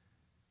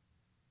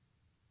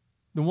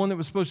 The one that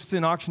was supposed to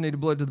send oxygenated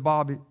blood to the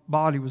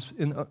body was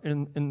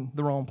in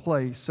the wrong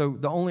place. So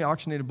the only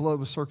oxygenated blood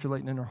was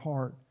circulating in her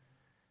heart,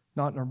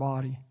 not in her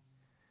body.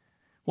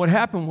 What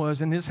happened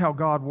was, and this is how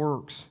God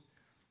works,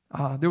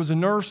 there was a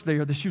nurse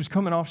there that she was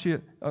coming off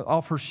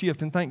her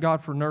shift, and thank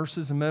God for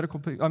nurses and medical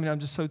people. I mean,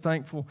 I'm just so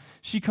thankful.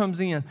 She comes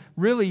in.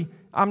 Really,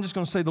 I'm just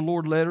going to say the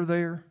Lord led her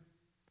there.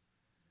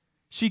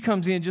 She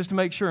comes in just to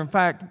make sure. In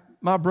fact,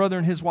 my brother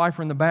and his wife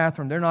are in the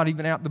bathroom. They're not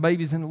even out. The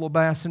baby's in the little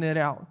bassinet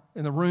out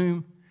in the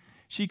room.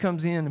 She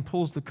comes in and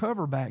pulls the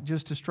cover back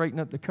just to straighten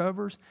up the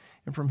covers,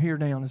 and from here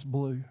down it's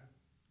blue.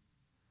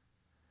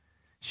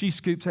 She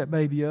scoops that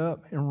baby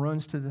up and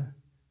runs to the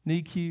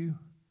NICU.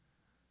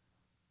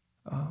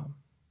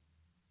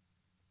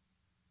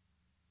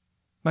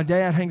 My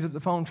dad hangs up the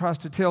phone, tries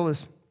to tell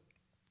us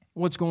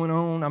what's going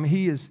on. I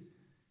mean,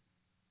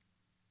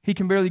 he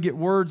can barely get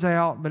words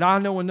out, but I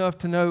know enough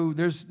to know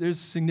there's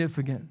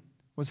significant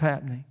what's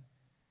happening.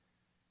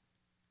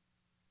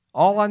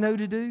 All I know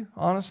to do,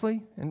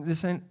 honestly, and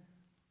this ain't,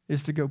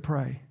 is to go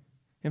pray.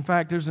 In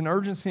fact, there's an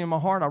urgency in my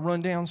heart. I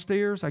run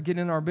downstairs, I get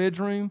in our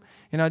bedroom,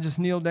 and I just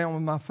kneel down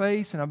with my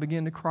face, and I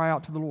begin to cry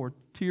out to the Lord.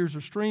 Tears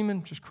are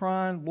streaming, just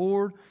crying,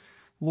 Lord,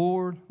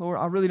 Lord, Lord.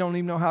 I really don't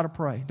even know how to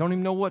pray. Don't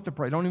even know what to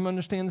pray. Don't even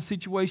understand the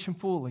situation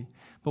fully.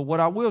 But what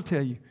I will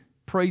tell you,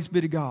 praise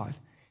be to God,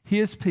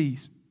 His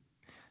peace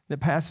that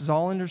passes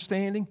all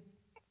understanding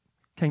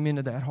came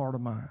into that heart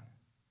of mine.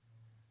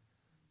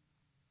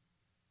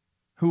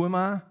 Who am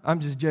I?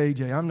 I'm just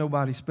JJ. I'm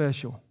nobody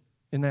special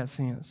in that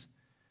sense.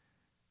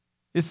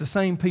 It's the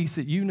same peace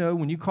that you know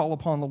when you call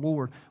upon the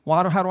Lord.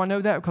 How do I know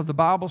that? Because the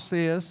Bible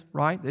says,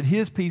 right, that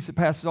His peace that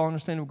passes all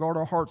understanding will guard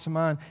our hearts and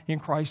mind in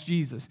Christ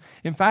Jesus.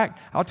 In fact,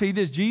 I'll tell you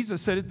this,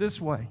 Jesus said it this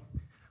way.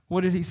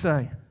 What did He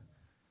say?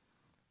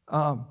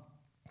 John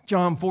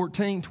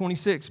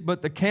 14:26,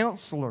 but the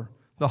Counselor,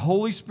 the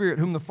Holy Spirit,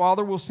 whom the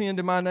Father will send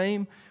in my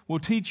name, will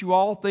teach you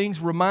all things,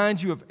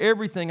 remind you of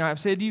everything I have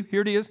said to you.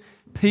 Here it is.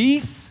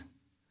 Peace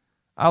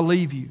I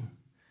leave you.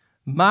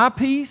 My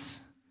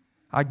peace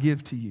I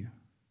give to you.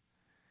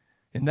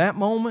 In that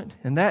moment,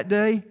 in that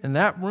day, in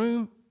that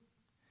room,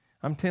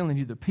 I'm telling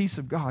you, the peace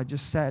of God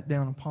just sat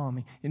down upon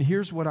me. And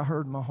here's what I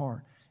heard in my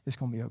heart. It's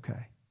going to be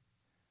okay.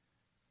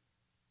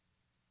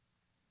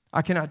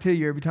 I cannot tell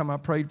you every time I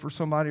prayed for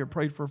somebody or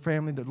prayed for a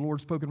family that the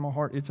Lord spoke in my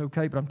heart, it's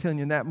okay. But I'm telling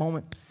you, in that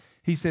moment,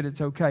 He said it's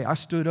okay. I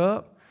stood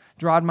up,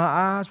 dried my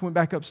eyes, went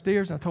back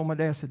upstairs, and I told my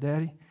dad, I said,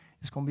 Daddy,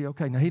 it's going to be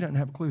okay. Now, he doesn't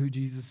have a clue who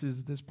Jesus is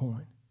at this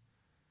point.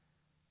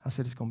 I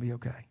said, it's going to be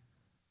okay.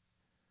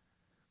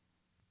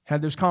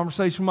 Had this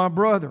conversation with my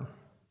brother,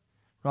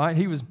 right?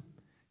 He was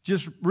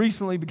just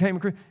recently became a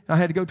Christian. I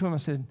had to go to him. I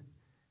said,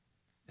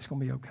 it's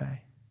going to be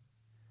okay.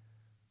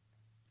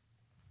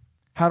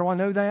 How do I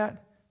know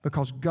that?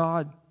 Because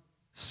God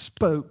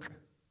spoke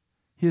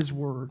His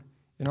word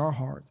in our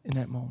hearts in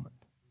that moment.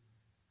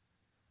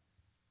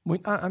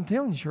 I'm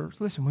telling you, church,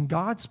 listen, when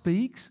God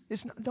speaks,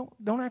 it's not,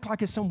 don't act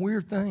like it's some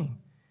weird thing.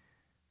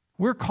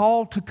 We're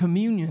called to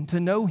communion,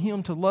 to know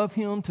Him, to love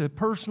Him, to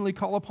personally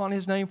call upon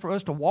His name, for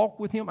us to walk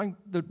with Him.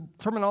 The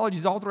terminology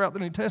is all throughout the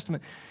New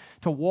Testament.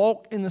 To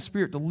walk in the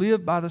Spirit, to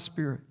live by the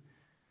Spirit.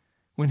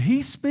 When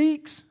He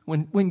speaks,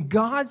 when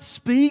God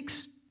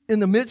speaks in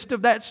the midst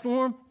of that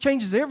storm,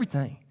 changes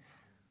everything.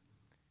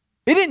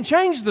 It didn't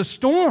change the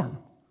storm.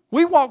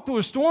 We walked through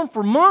a storm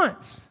for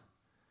months.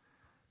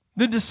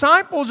 The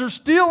disciples are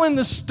still in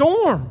the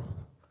storm.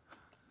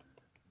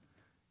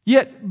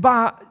 Yet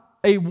by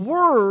a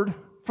word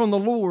from the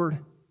Lord,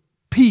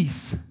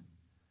 peace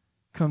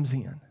comes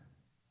in.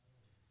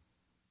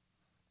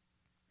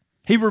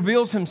 He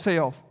reveals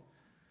Himself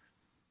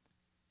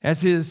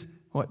as His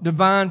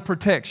divine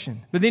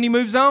protection. But then He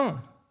moves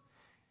on.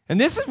 And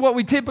this is what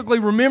we typically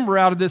remember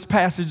out of this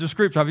passage of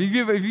Scripture.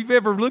 If you've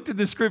ever looked at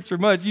this Scripture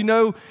much, you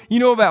know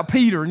about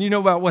Peter and you know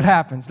about what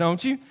happens,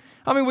 don't you?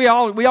 I mean, we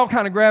all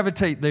kind of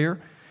gravitate there.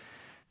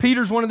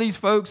 Peter's one of these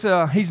folks,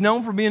 he's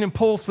known for being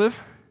impulsive,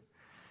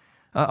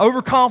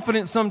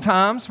 overconfident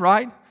sometimes,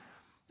 right?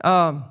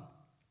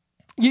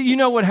 You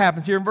know what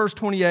happens here in verse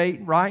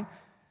 28, right?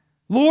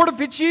 Lord,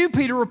 if it's you,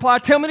 Peter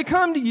replied, tell me to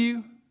come to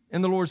you.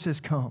 And the Lord says,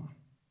 come.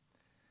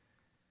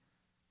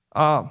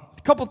 A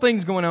couple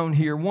things going on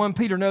here. One,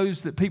 Peter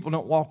knows that people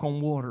don't walk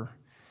on water.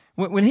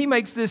 When he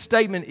makes this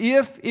statement,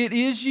 if it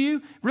is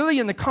you, really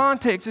in the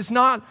context, it's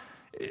not,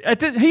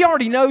 he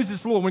already knows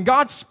this Lord. When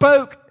God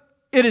spoke,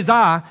 it is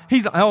I,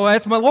 he's like, oh,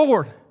 that's my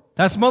Lord.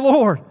 That's my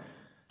Lord.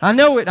 I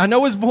know it. I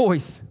know His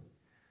voice.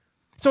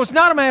 So it's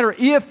not a matter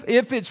if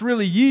it's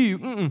really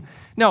you.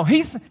 No,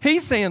 he's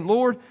saying,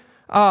 Lord,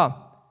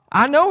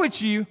 I know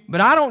it's you,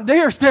 but I don't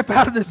dare step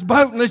out of this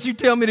boat unless you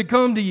tell me to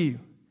come to you.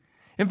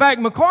 In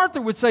fact,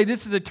 MacArthur would say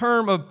this is a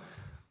term of,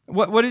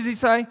 what does he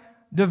say?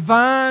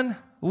 Divine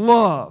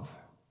love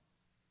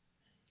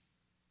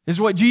is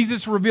what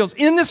Jesus reveals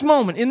in this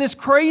moment, in this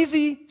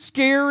crazy,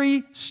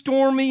 scary,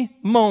 stormy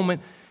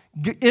moment.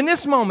 In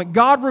this moment,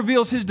 God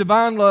reveals His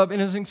divine love in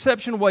His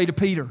exceptional way to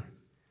Peter.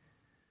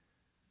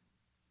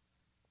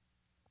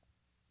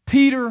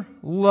 Peter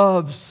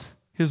loves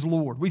his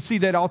Lord. We see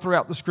that all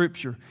throughout the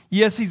Scripture.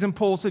 Yes, he's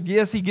impulsive.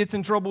 Yes, he gets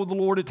in trouble with the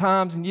Lord at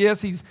times. And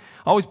yes, he's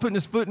always putting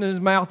his foot in his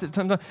mouth at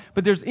times.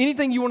 But there's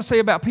anything you want to say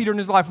about Peter in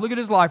his life, look at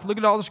his life. Look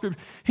at all the Scripture.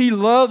 He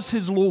loves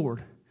his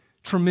Lord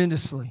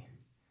tremendously.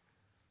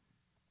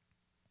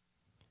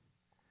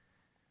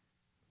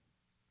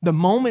 The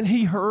moment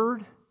he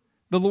heard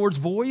the Lord's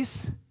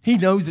voice, he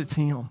knows it's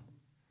Him.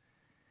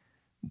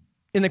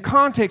 In the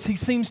context, he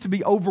seems to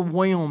be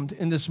overwhelmed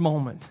in this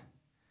moment.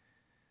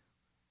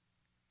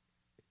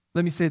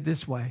 Let me say it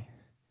this way.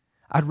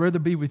 I'd rather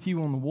be with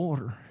you on the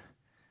water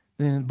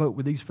than in a boat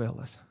with these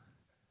fellas.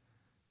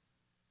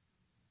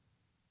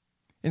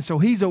 And so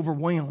he's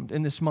overwhelmed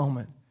in this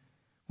moment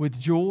with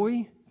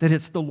joy that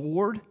it's the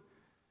Lord.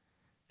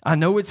 I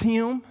know it's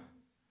Him.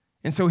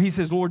 And so he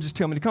says, Lord, just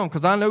tell me to come.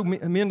 Because I know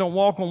men don't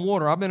walk on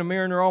water. I've been a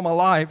mariner all my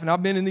life, and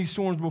I've been in these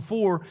storms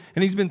before,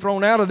 and he's been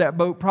thrown out of that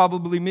boat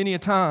probably many a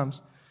times.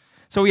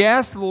 So he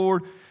asked the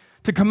Lord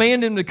to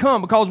command him to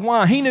come. Because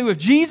why? He knew if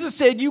Jesus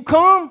said, you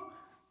come,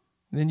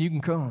 then you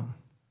can come.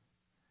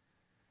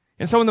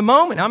 And so in the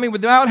moment,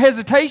 without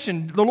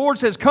hesitation, the Lord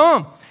says,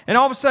 come. And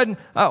all of a sudden,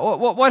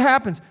 what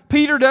happens?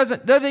 Peter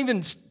doesn't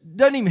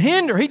even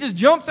hinder. He just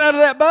jumps out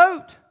of that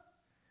boat.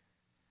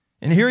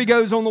 And here he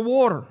goes on the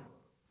water.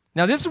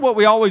 Now, this is what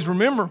we always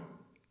remember,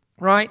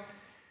 right?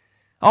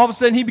 All of a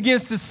sudden, he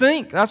begins to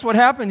sink. That's what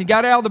happened. He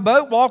got out of the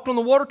boat, walked on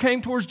the water,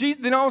 came towards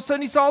Jesus. Then all of a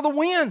sudden, he saw the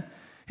wind.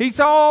 He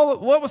saw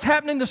what was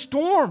happening in the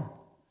storm.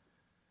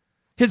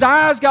 His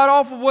eyes got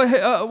off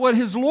of what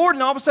his Lord,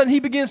 and all of a sudden, he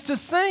begins to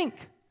sink.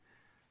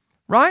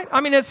 Right?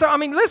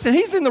 Listen,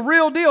 he's in the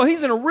real deal.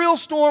 He's in a real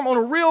storm on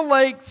a real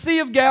lake, Sea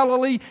of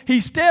Galilee.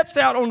 He steps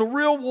out on the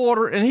real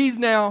water, and he's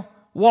now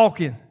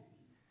walking.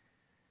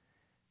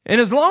 And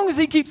as long as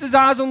he keeps his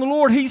eyes on the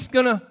Lord, he's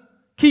going to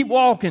keep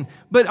walking.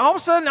 But all of a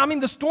sudden,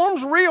 the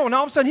storm's real, and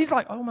all of a sudden, he's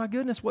like, oh my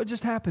goodness, what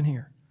just happened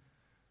here?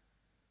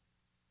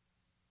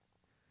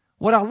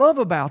 What I love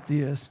about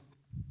this,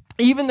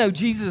 even though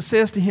Jesus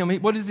says to him,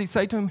 what does he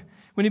say to him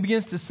when he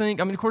begins to sink?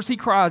 Of course, he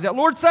cries out,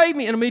 Lord, save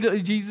me. And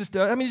immediately Jesus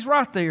does. He's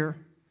right there.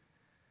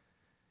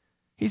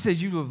 He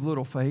says, you have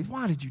little faith.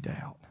 Why did you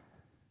doubt?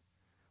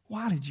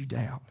 Why did you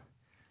doubt?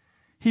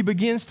 He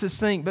begins to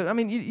sink. But,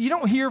 you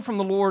don't hear from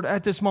the Lord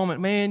at this moment,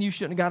 man, you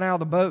shouldn't have got out of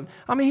the boat.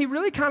 He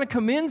really kind of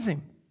commends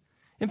him.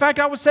 In fact,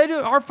 I would say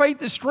to our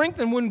faith is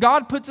strengthened when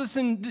God puts us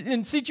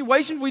in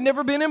situations we've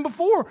never been in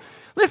before.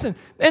 Listen,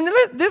 and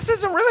this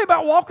isn't really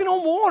about walking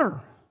on water.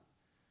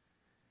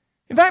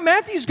 In fact,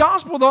 Matthew's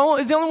gospel, though,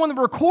 is the only one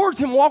that records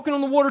him walking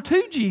on the water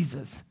to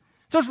Jesus.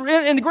 So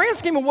in the grand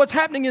scheme of what's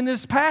happening in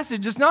this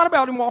passage, it's not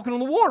about him walking on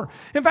the water.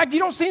 In fact, you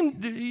don't see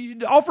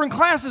him offering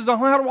classes on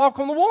how to walk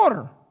on the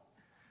water.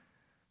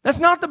 That's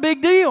not the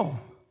big deal.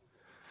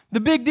 The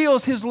big deal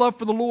is his love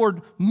for the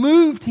Lord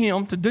moved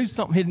him to do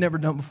something he'd never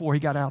done before he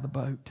got out of the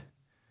boat.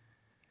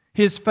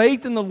 His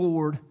faith in the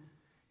Lord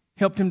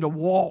helped him to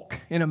walk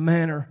in a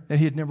manner that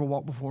he had never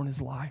walked before in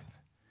his life.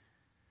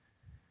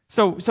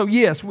 So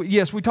yes,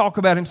 we talk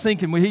about him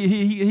sinking.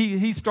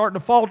 He's starting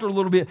to falter a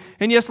little bit.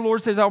 And yes, the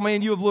Lord says, oh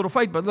man, you have little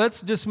faith. But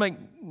let's just make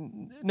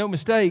no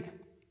mistake.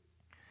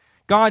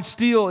 God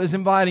still is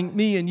inviting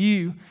me and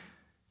you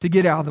to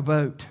get out of the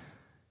boat.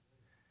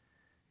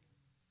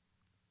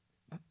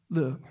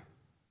 Look,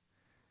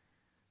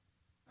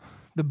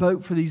 the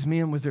boat for these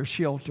men was their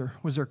shelter,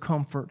 was their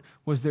comfort,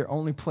 was their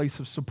only place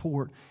of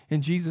support.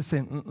 And Jesus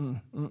said,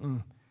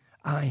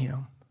 I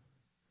am.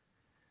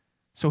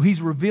 So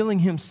he's revealing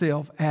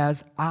himself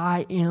as,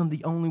 I am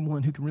the only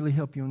one who can really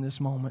help you in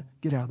this moment.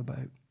 Get out of the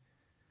boat.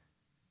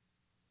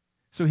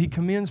 So he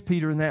commends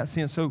Peter in that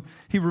sense. So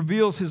he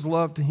reveals his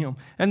love to him.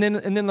 And then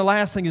the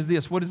last thing is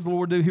this. What does the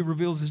Lord do? He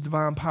reveals his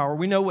divine power.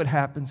 We know what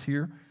happens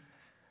here.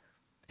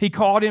 He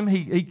caught him.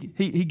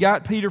 He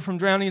got Peter from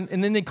drowning,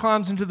 and then he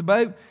climbs into the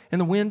boat, and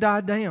the wind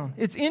died down.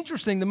 It's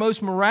interesting. The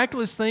most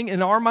miraculous thing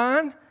in our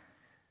mind,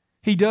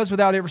 he does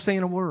without ever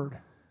saying a word.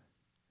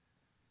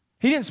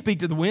 He didn't speak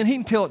to the wind. He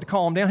didn't tell it to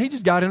calm down. He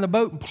just got in the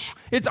boat.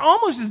 It's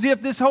almost as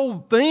if this whole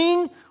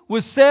thing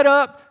was set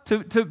up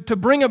to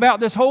bring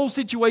about this whole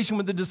situation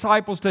with the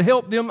disciples to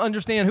help them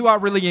understand who I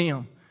really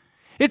am.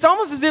 It's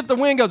almost as if the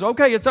wind goes,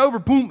 okay, it's over,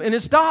 boom, and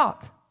it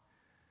stopped.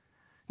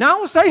 Now I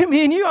will say to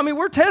me and you,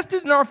 we're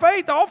tested in our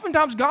faith.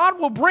 Oftentimes God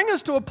will bring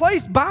us to a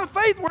place by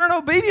faith we're in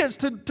obedience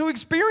to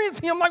experience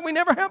Him like we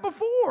never have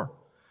before.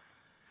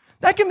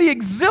 That can be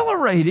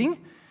exhilarating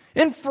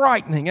and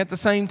frightening at the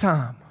same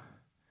time.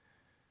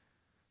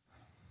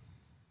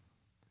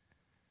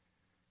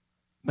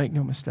 Make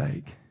no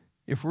mistake,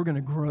 if we're going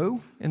to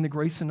grow in the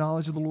grace and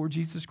knowledge of the Lord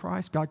Jesus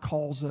Christ, God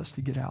calls us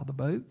to get out of the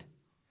boat,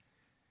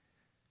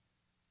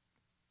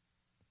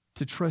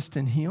 to trust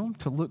in Him,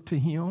 to look to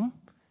Him,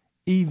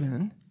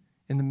 even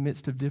in the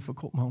midst of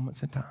difficult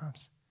moments and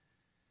times.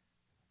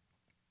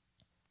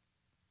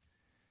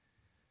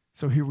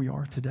 So here we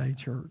are today,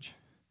 church.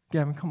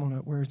 Gavin, come on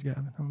up. Where's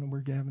Gavin? I don't know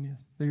where Gavin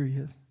is. There he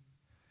is.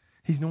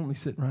 He's normally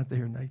sitting right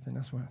there, Nathan.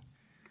 That's why.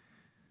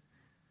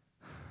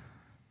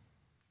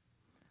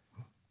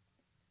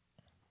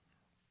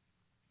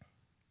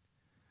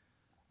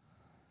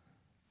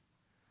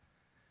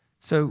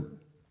 So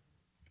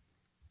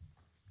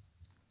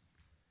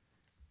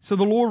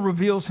the Lord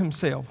reveals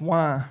Himself.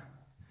 Why?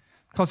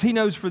 Because He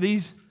knows for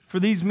these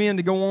men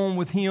to go on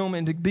with Him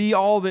and to be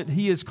all that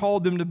He has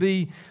called them to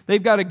be,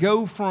 they've got to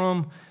go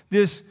from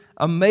this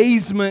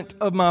amazement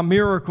of my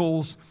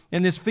miracles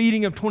and this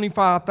feeding of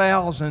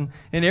 25,000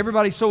 and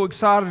everybody's so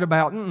excited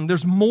about,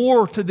 there's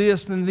more to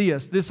this than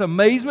this. This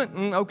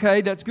amazement,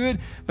 okay, that's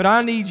good, but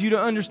I need you to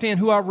understand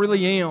who I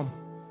really am.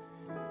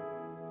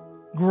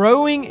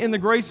 Growing in the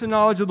grace and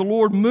knowledge of the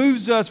Lord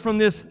moves us from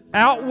this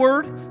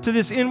outward to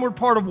this inward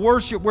part of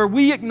worship where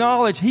we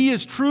acknowledge He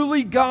is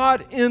truly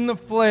God in the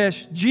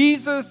flesh.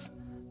 Jesus,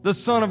 the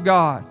Son of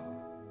God.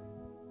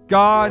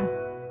 God,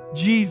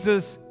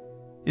 Jesus,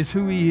 is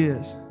who He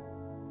is.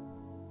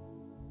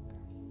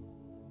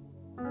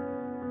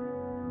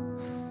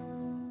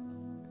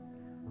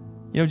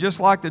 Just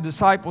like the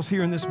disciples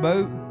here in this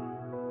boat,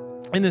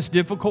 in this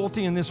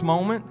difficulty, in this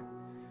moment,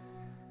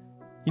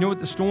 you know what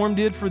the storm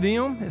did for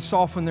them? It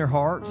softened their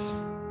hearts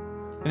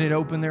and it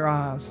opened their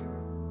eyes.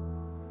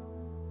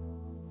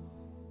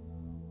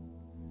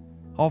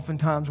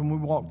 Oftentimes when we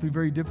walk through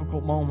very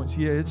difficult moments,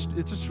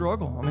 it's a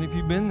struggle. If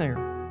you've been there,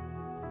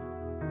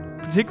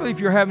 particularly if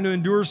you're having to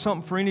endure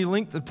something for any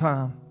length of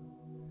time,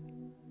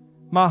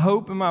 my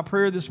hope and my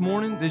prayer this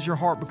morning is your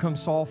heart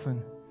becomes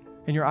softened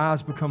and your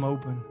eyes become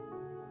open.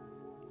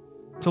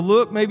 To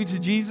look maybe to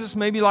Jesus,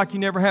 maybe like you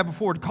never have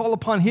before. To call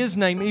upon His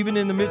name even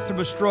in the midst of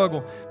a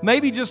struggle.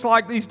 Maybe just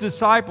like these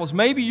disciples.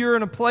 Maybe you're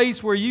in a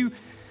place where you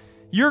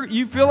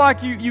feel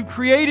like you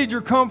created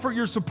your comfort,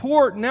 your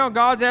support, and now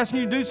God's asking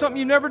you to do something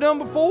you've never done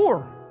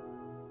before.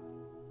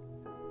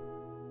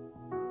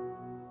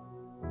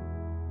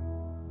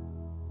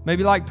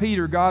 Maybe like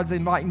Peter, God's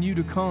inviting you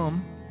to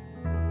come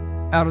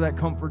out of that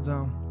comfort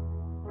zone.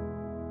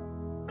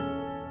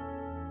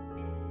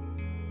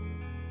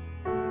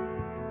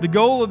 The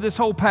goal of this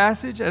whole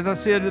passage, as I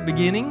said at the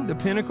beginning, the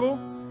pinnacle,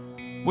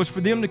 was for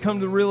them to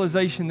come to the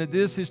realization that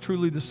this is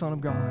truly the Son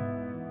of God.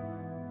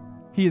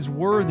 He is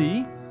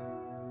worthy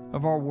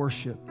of our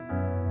worship.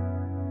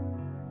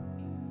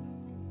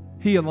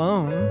 He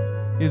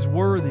alone is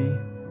worthy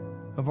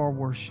of our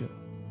worship.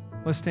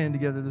 Let's stand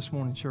together this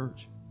morning,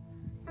 church.